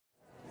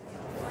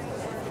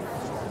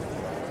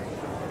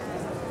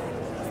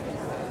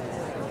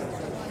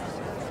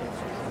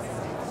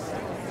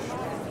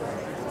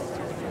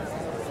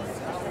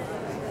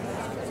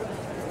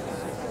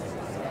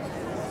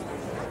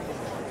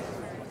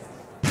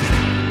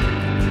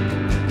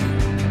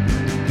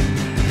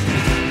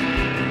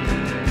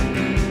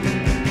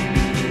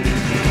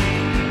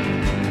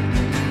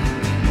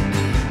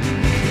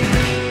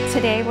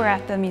we're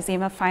at the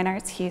Museum of Fine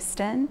Arts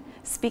Houston,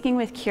 speaking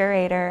with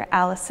curator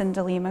Alison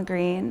de Lima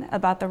Greene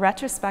about the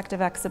retrospective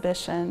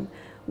exhibition,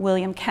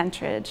 William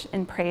Kentridge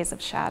in Praise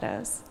of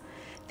Shadows.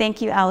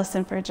 Thank you,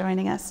 Alison, for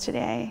joining us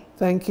today.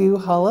 Thank you,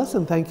 Hollis,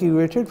 and thank you,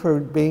 Richard,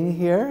 for being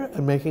here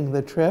and making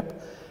the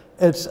trip.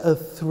 It's a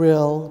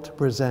thrill to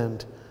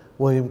present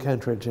William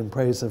Kentridge in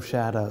Praise of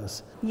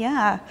Shadows.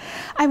 Yeah,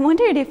 I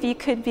wondered if you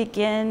could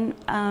begin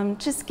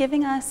just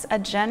giving us a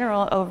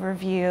general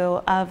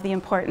overview of the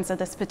importance of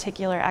this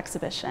particular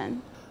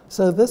exhibition.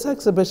 So this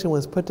exhibition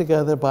was put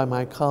together by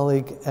my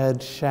colleague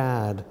Ed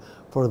Shad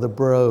for the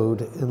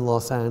Broad in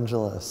Los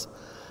Angeles.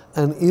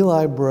 And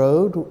Eli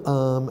Broad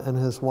and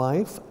his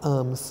wife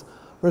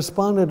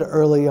responded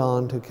early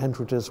on to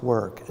Kentridge's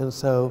work. And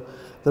so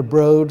the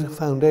Broad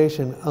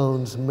Foundation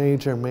owns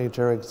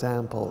major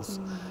examples.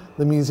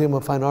 The Museum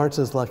of Fine Arts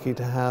is lucky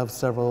to have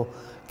several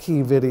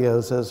key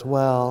videos as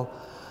well.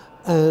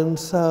 And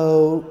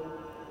so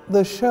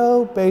the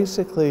show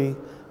basically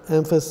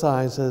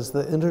emphasizes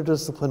the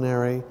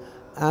interdisciplinary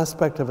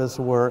aspect of his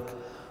work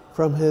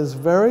from his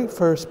very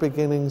first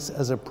beginnings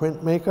as a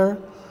printmaker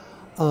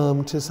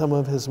to some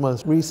of his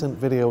most recent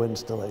video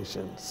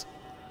installations.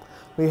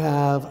 We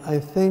have, I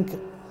think,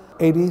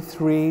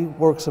 83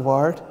 works of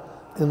art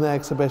in the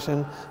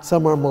exhibition.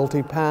 Some are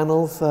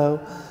multi-panels,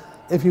 so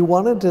if you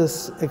wanted to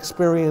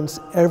experience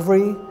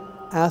every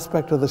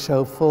aspect of the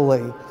show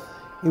fully,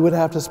 you would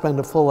have to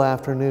spend a full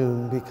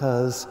afternoon,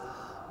 because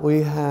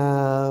we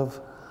have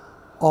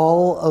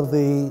all of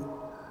the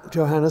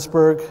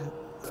Johannesburg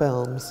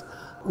films.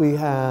 We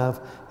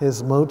have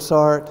his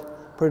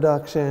Mozart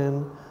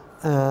production,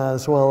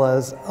 as well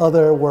as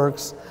other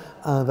works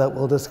that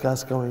we'll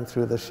discuss going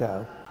through the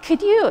show.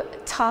 Could you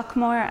talk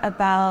more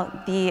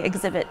about the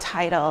exhibit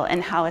title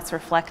and how it's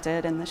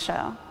reflected in the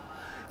show?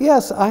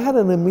 Yes, I had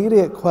an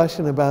immediate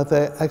question about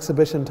the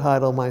exhibition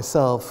title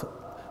myself.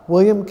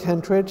 William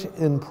Kentridge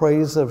in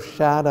Praise of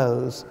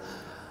Shadows.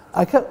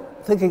 I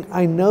kept thinking,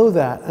 I know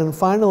that, and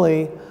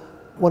finally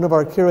one of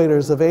our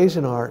curators of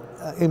Asian art,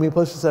 Amy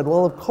Pusher, said,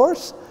 well, of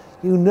course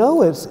you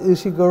know it's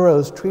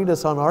Ishiguro's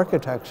Treatise on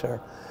Architecture.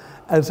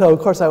 And so of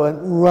course I went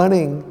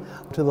running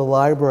to the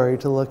library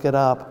to look it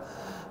up.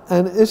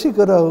 And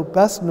Ishiguro,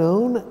 best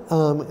known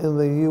in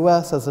the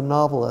US as a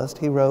novelist,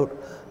 he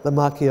wrote The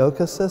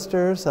Makioka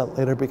Sisters, that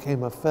later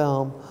became a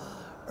film.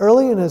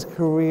 Early in his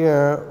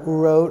career,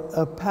 wrote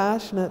a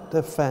passionate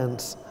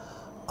defense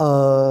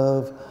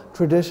of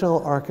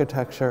traditional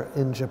architecture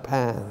in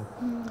Japan.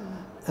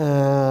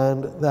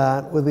 And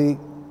that with the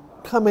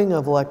coming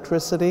of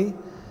electricity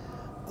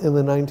in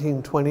the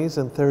 1920s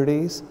and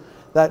 30s,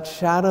 that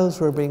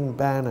shadows were being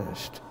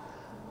banished.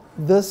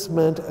 This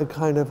meant a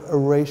kind of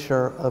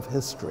erasure of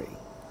history.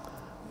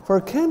 For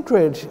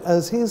Kentridge,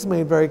 as he's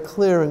made very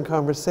clear in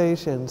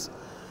conversations,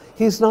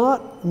 he's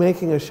not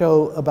making a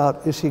show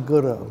about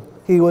Ishiguro.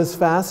 He was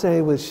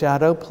fascinated with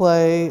shadow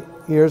play.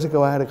 Years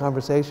ago, I had a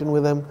conversation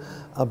with him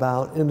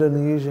about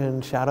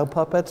Indonesian shadow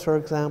puppets, for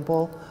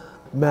example,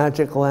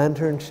 magic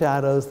lantern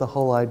shadows, the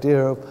whole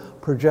idea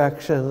of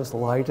projections,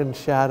 light and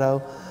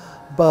shadow.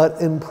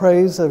 But in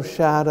Praise of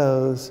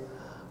Shadows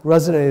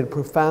resonated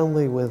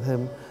profoundly with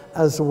him,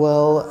 as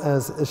well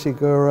as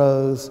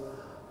Ishiguro's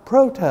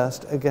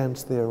protest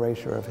against the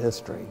erasure of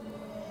history.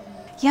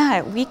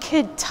 Yeah, we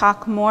could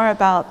talk more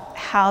about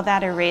how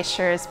that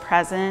erasure is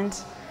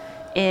present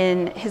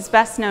in his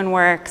best known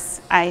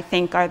works, I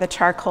think, are the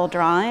charcoal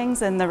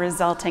drawings and the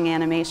resulting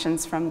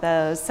animations from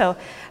those. So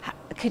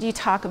could you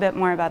talk a bit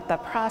more about the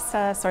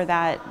process or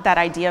that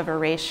idea of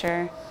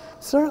erasure?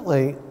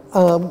 Certainly.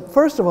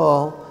 First of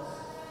all,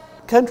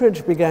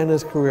 Kentridge began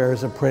his career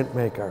as a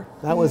printmaker.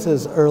 That was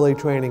his early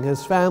training.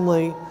 His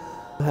family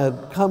had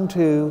come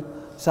to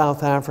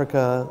South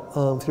Africa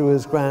through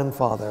his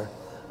grandfather.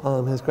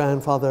 His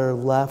grandfather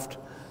left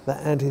the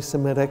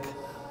anti-Semitic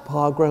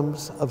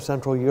pogroms of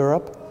Central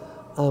Europe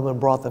and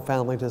brought the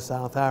family to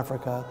South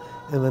Africa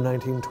in the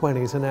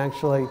 1920s. And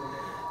actually,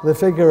 the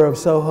figure of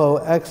Soho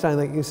Eckstein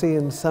that you see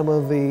in some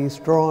of these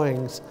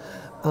drawings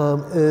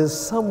is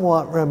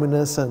somewhat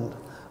reminiscent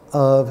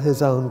of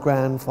his own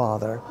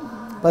grandfather.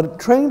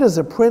 But trained as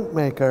a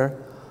printmaker,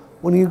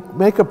 when you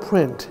make a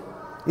print,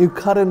 you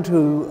cut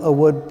into a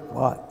wood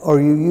pot,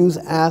 or you use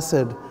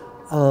acid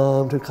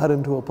to cut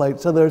into a plate.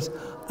 So there's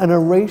an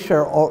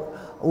erasure, or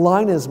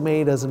line is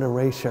made as an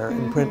erasure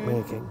in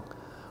printmaking.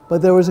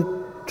 But there was a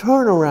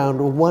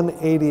turnaround, a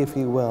 180 if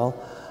you will,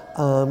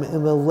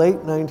 in the late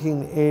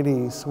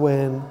 1980s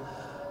when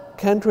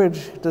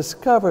Kentridge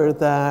discovered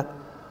that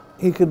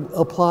he could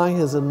apply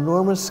his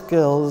enormous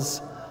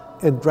skills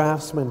in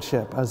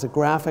draftsmanship as a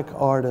graphic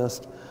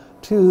artist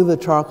to the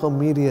charcoal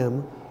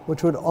medium,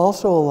 which would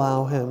also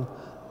allow him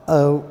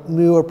a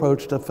new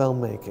approach to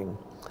filmmaking.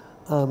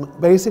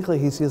 Basically,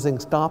 he's using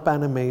stop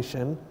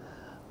animation,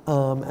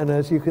 and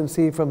as you can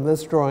see from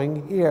this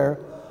drawing here,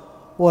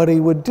 what he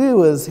would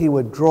do is he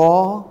would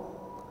draw,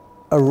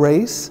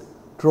 erase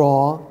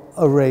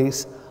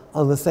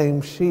on the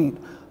same sheet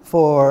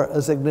for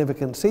a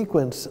significant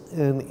sequence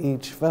in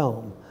each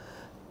film.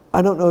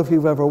 I don't know if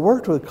you've ever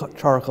worked with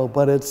charcoal,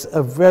 but it's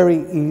a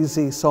very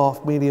easy,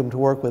 soft medium to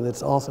work with.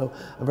 It's also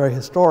a very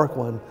historic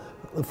one.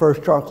 The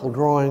first charcoal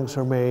drawings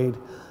are made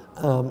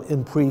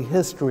in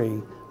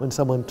prehistory, when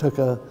someone took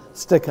a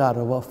stick out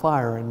of a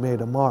fire and made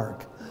a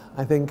mark.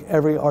 I think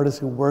every artist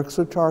who works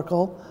with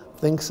charcoal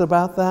thinks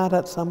about that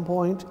at some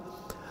point.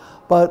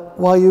 But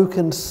while you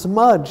can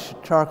smudge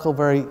charcoal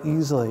very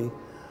easily,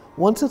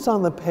 once it's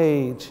on the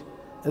page,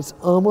 it's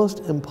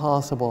almost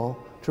impossible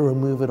to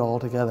remove it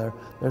altogether.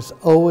 There's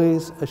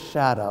always a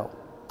shadow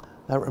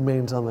that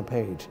remains on the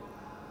page.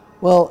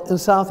 Well, in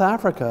South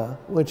Africa,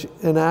 which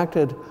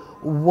enacted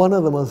one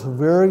of the most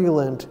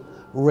virulent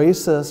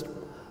racist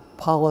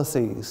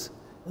policies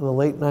in the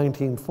late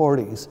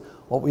 1940s,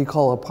 what we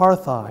call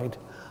apartheid,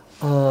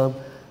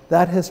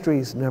 that history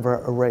is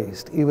never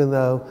erased, even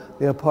though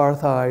the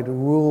apartheid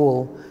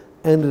rule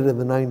ended in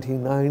the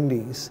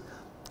 1990s.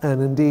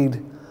 And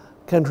indeed,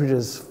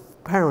 Kentridge's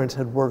parents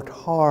had worked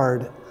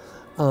hard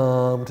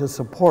to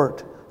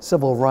support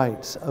civil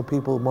rights of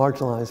people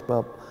marginalized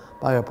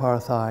by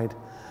apartheid.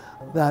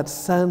 That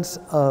sense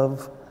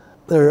of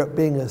there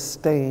being a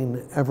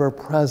stain ever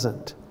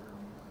present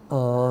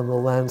on the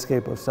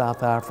landscape of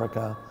South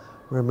Africa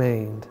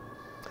remained.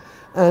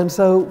 And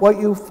so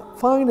what you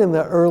find in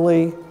the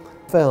early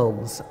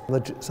films,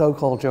 the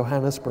so-called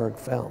Johannesburg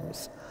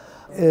films,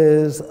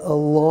 is a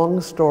long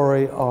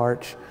story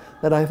arch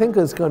that I think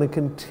is going to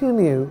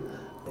continue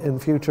in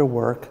future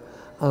work.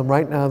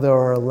 Right now there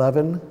are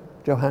 11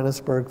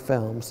 Johannesburg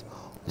films.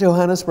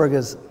 Johannesburg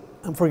is,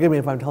 and forgive me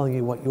if I'm telling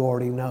you what you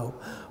already know,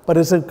 but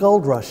it's a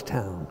gold rush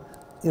town.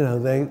 You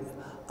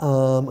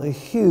know, a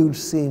huge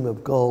seam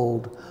of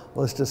gold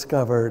was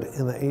discovered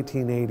in the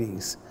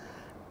 1880s,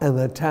 and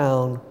the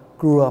town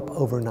grew up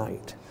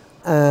overnight.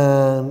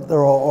 And there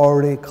are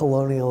already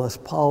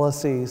colonialist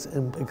policies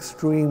and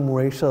extreme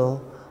racially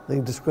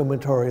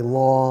discriminatory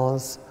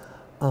laws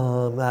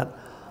that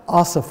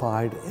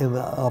ossified in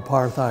the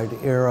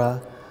apartheid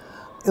era.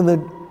 In the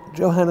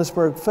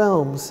Johannesburg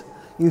films,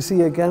 you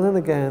see again and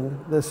again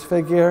this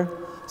figure,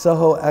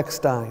 Soho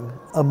Eckstein,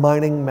 a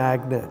mining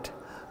magnate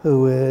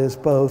who is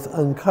both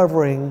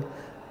uncovering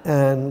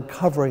and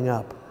covering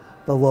up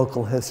the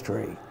local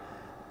history.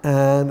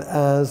 And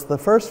as the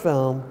first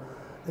film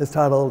is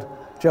titled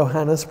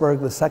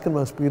Johannesburg, the second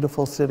most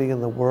beautiful city in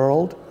the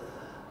world,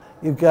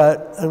 you've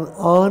got an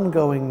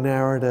ongoing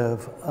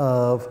narrative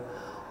of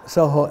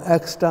Soho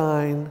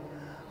Eckstein,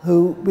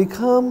 who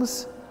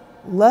becomes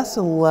less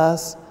and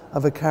less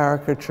of a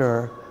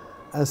caricature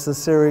as the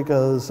series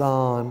goes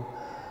on,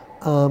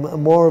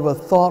 more of a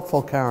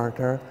thoughtful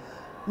character,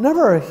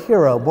 never a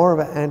hero, more of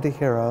an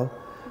anti-hero.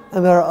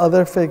 And there are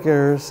other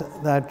figures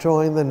that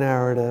join the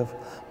narrative,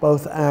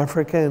 both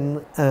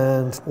African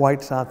and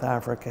white South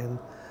African.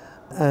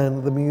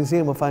 And the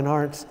Museum of Fine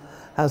Arts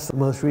has the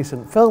most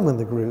recent film in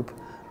the group,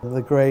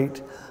 the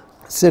great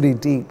City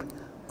Deep,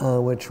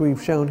 which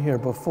we've shown here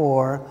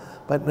before,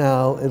 but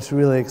now it's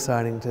really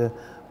exciting to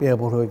be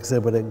able to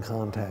exhibit in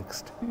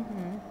context.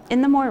 Mm-hmm.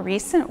 In the more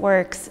recent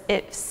works,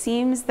 it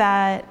seems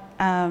that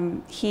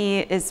he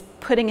is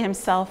putting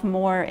himself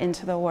more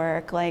into the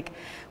work, like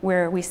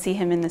where we see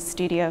him in the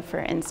studio, for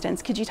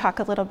instance. Could you talk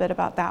a little bit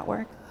about that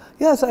work?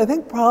 Yes, I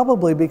think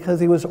probably because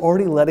he was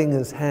already letting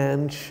his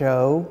hand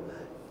show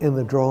in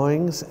the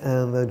drawings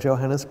and the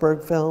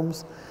Johannesburg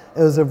films.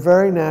 It was a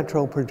very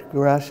natural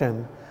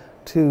progression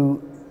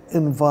to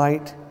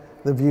invite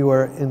the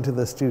viewer into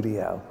the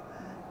studio.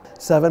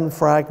 7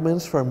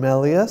 Fragments for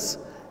Melius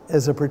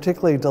is a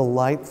particularly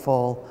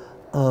delightful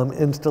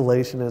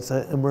installation. It's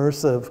an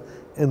immersive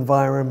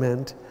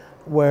environment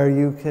where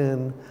you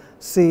can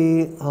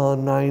see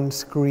on 9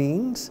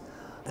 screens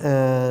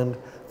and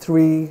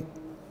 3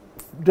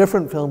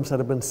 different films that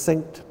have been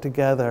synced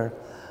together,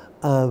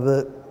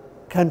 the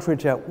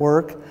Kentridge at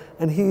work,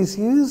 and he's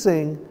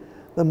using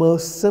the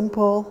most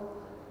simple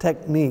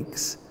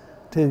techniques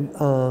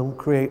to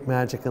create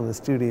magic in the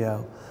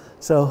studio.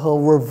 So he'll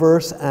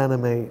reverse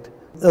animate.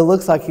 It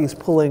looks like he's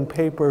pulling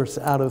papers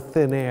out of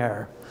thin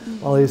air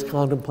while he's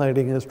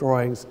contemplating his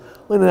drawings,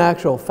 when in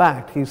actual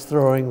fact he's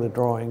throwing the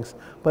drawings,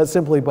 but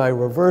simply by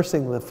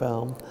reversing the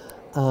film,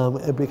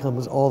 it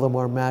becomes all the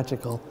more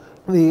magical.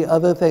 The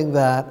other thing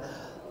that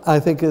I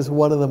think is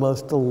one of the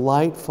most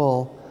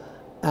delightful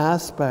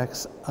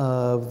aspects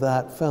of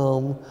that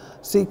film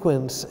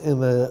sequence in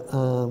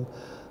the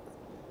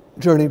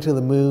Journey to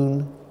the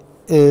Moon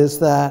is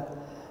that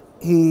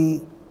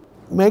he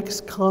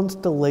makes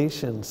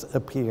constellations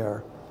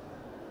appear.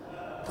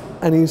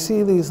 And you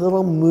see these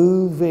little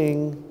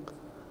moving,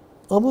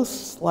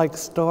 almost like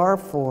star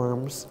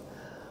forms,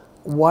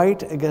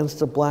 white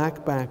against a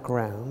black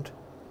background.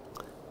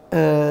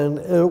 And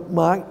it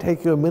might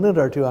take you a minute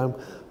or two.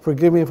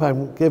 Forgive me if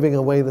I'm giving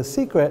away the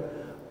secret,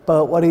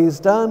 but what he's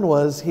done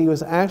was he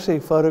was actually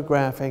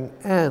photographing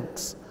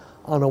ants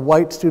on a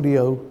white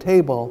studio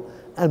table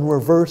and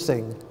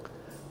reversing.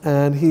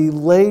 And he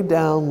laid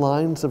down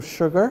lines of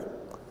sugar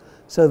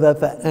so that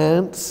the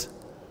ants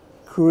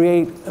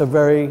create a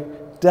very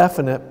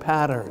definite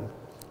pattern.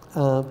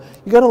 You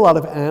get a lot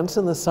of ants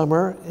in the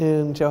summer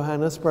in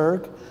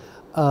Johannesburg,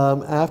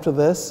 After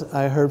this,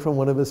 I heard from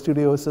one of his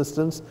studio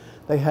assistants,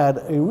 they had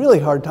a really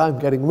hard time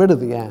getting rid of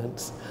the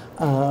ants.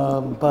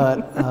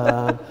 But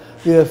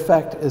the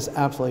effect is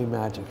absolutely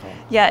magical.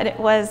 Yeah, and it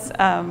was,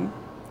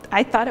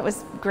 I thought it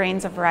was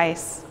grains of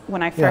rice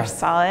when I first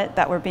saw it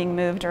that were being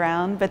moved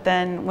around, but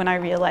then when I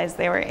realized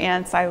they were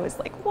ants, I was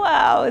like,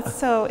 wow, it's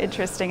so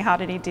interesting. How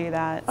did he do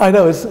that? I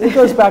know, it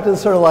goes back to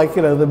sort of like,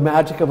 the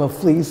magic of a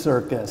flea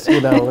circus,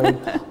 and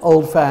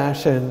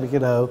old-fashioned,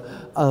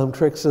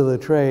 tricks of the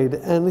trade.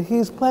 And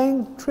he's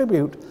paying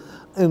tribute,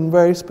 and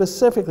very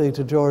specifically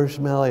to George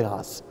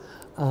Méliès.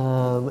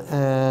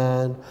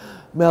 And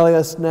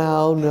Méliès,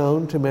 now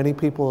known to many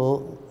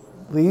people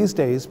these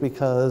days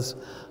because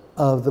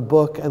of the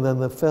book and then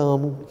the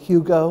film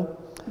Hugo,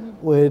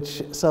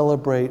 which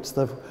celebrates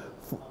the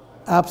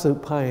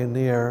absolute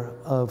pioneer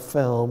of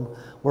film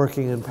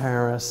working in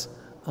Paris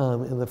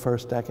in the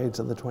first decades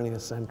of the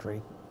 20th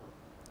century.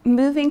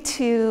 Moving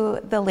to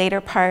the later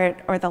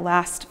part, or the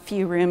last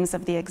few rooms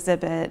of the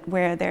exhibit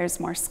where there's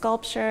more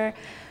sculpture,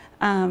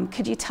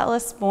 could you tell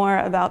us more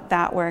about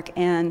that work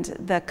and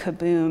the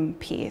Kaboom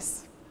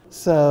piece?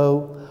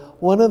 So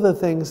one of the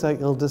things that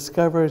you'll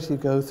discover as you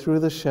go through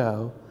the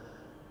show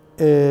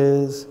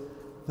is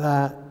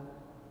that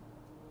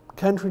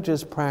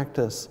Kentridge's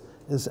practice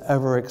is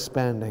ever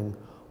expanding.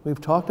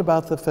 We've talked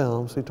about the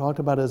films, we talked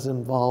about his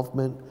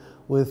involvement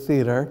with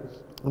theater,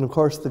 and of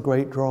course the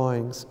great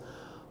drawings.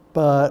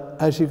 But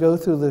as you go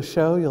through the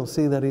show, you'll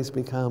see that he's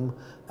become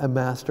a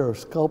master of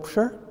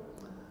sculpture.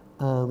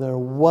 There are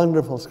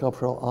wonderful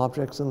sculptural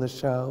objects in the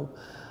show.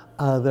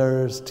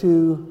 There's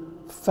 2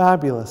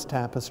 fabulous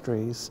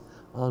tapestries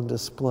on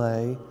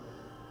display.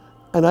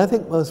 And I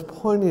think most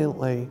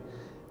poignantly,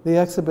 the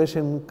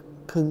exhibition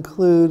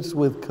concludes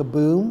with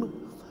Kaboom,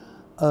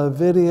 a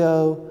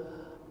video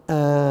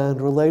and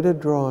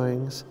related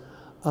drawings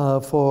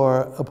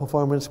for a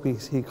performance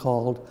piece he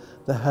called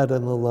The Head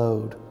and the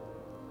Load.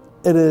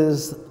 It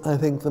is, I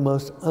think, the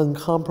most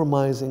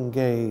uncompromising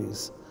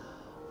gaze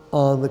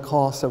on the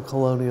cost of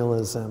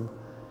colonialism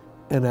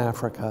in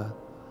Africa.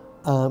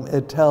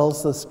 It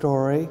tells the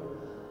story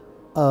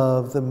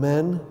of the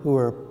men who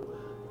were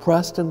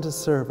pressed into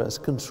service,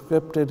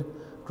 conscripted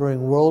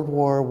during World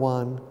War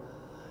I,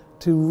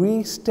 to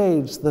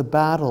restage the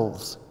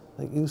battles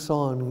that you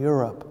saw in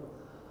Europe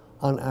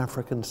on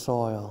African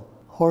soil.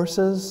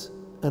 Horses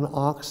and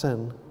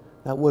oxen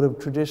that would have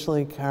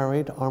traditionally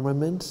carried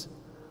armaments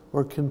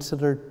were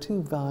considered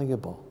too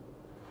valuable.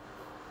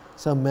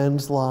 So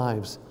men's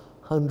lives,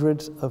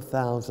 hundreds of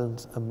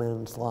thousands of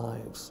men's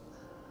lives,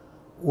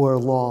 were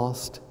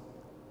lost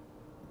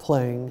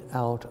playing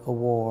out a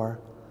war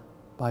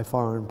by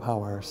foreign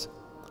powers.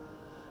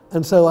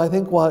 And so I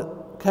think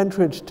what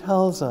Kentridge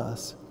tells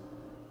us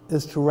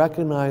is to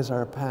recognize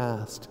our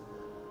past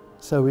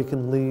so we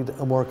can lead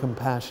a more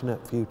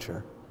compassionate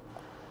future.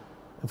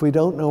 If we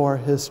don't know our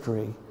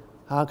history,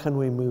 how can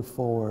we move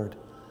forward?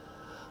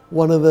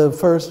 One of the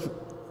first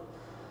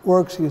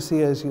works you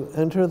see as you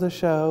enter the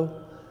show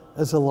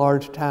is a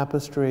large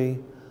tapestry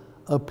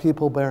of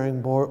people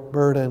bearing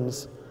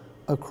burdens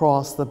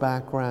across the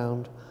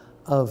background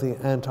of the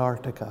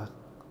Antarctica.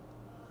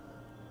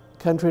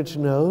 Kentridge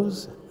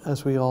knows,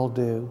 as we all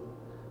do,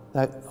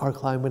 that our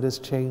climate is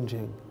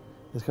changing.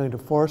 It's going to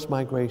force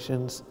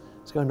migrations.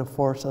 It's going to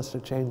force us to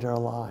change our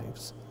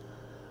lives.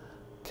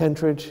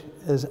 Kentridge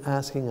is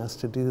asking us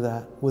to do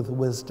that with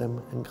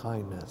wisdom and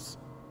kindness.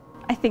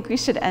 I think we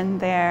should end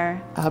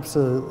there.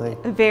 Absolutely.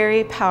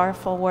 Very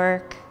powerful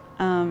work.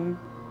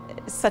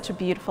 Such a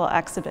beautiful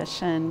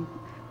exhibition.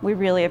 We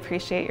really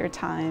appreciate your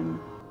time.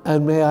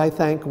 And may I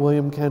thank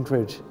William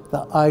Kentridge,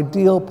 the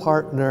ideal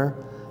partner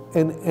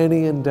in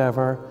any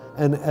endeavor,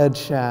 and Ed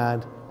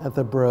Shad at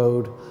the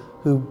Broad,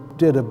 who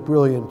did a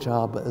brilliant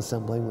job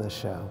assembling this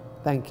show.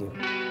 Thank you.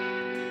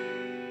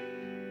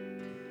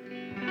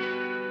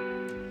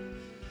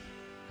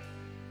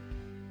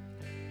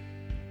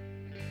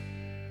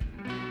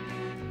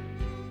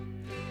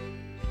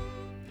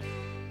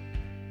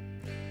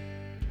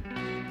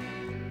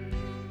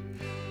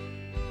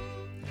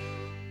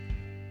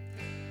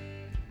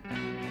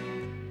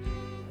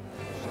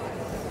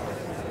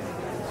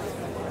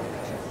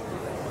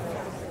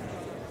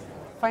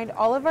 Find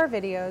all of our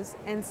videos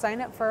and sign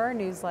up for our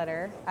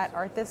newsletter at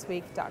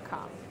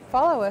artthisweek.com.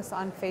 Follow us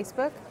on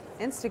Facebook,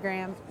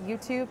 Instagram,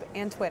 YouTube,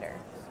 and Twitter.